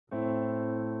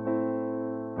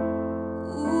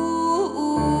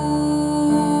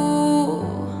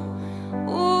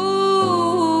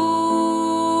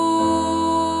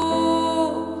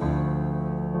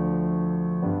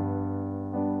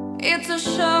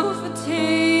show for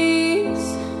teens,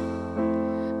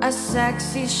 a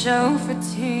sexy show for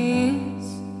teens.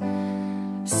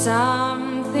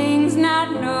 Something's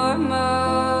not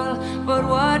normal, but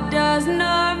what does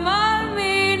normal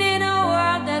mean in a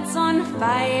world that's on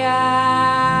fire?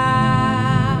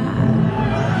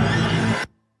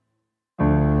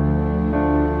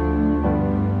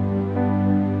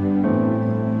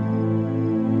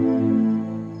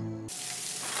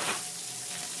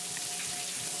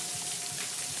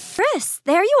 Chris,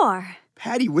 there you are.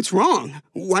 Patty, what's wrong?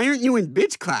 Why aren't you in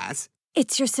bitch class?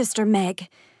 It's your sister Meg.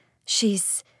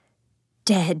 She's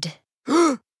dead.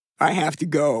 I have to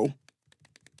go.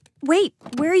 Wait,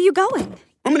 where are you going?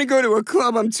 I'm gonna go to a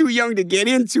club I'm too young to get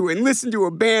into and listen to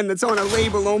a band that's on a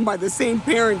label owned by the same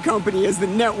parent company as the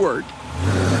network.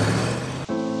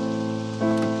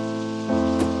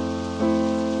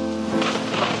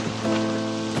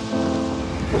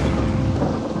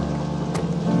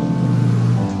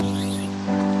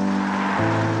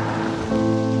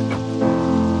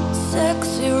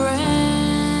 Sexy rain,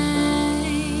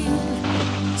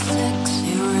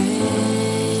 sexy rain.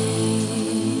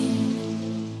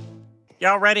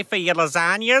 Y'all ready for your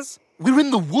lasagnas? We're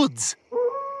in the woods.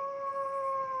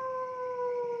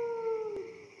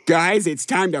 Guys, it's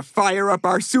time to fire up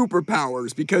our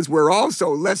superpowers because we're also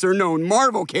lesser-known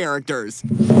Marvel characters.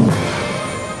 And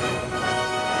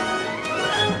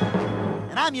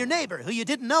I'm your neighbor, who you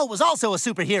didn't know was also a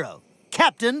superhero,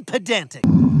 Captain Pedantic.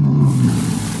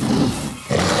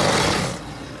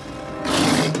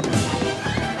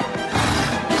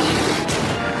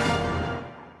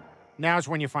 Now's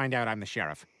when you find out I'm the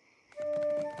sheriff.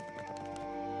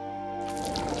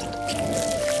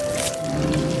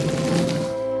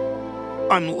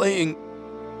 I'm laying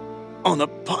on a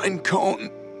pine cone.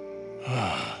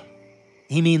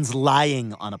 He means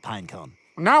lying on a pine cone.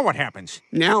 Now what happens?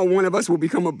 Now one of us will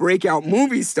become a breakout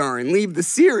movie star and leave the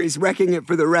series, wrecking it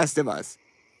for the rest of us.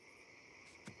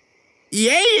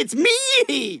 Yay, it's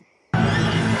me!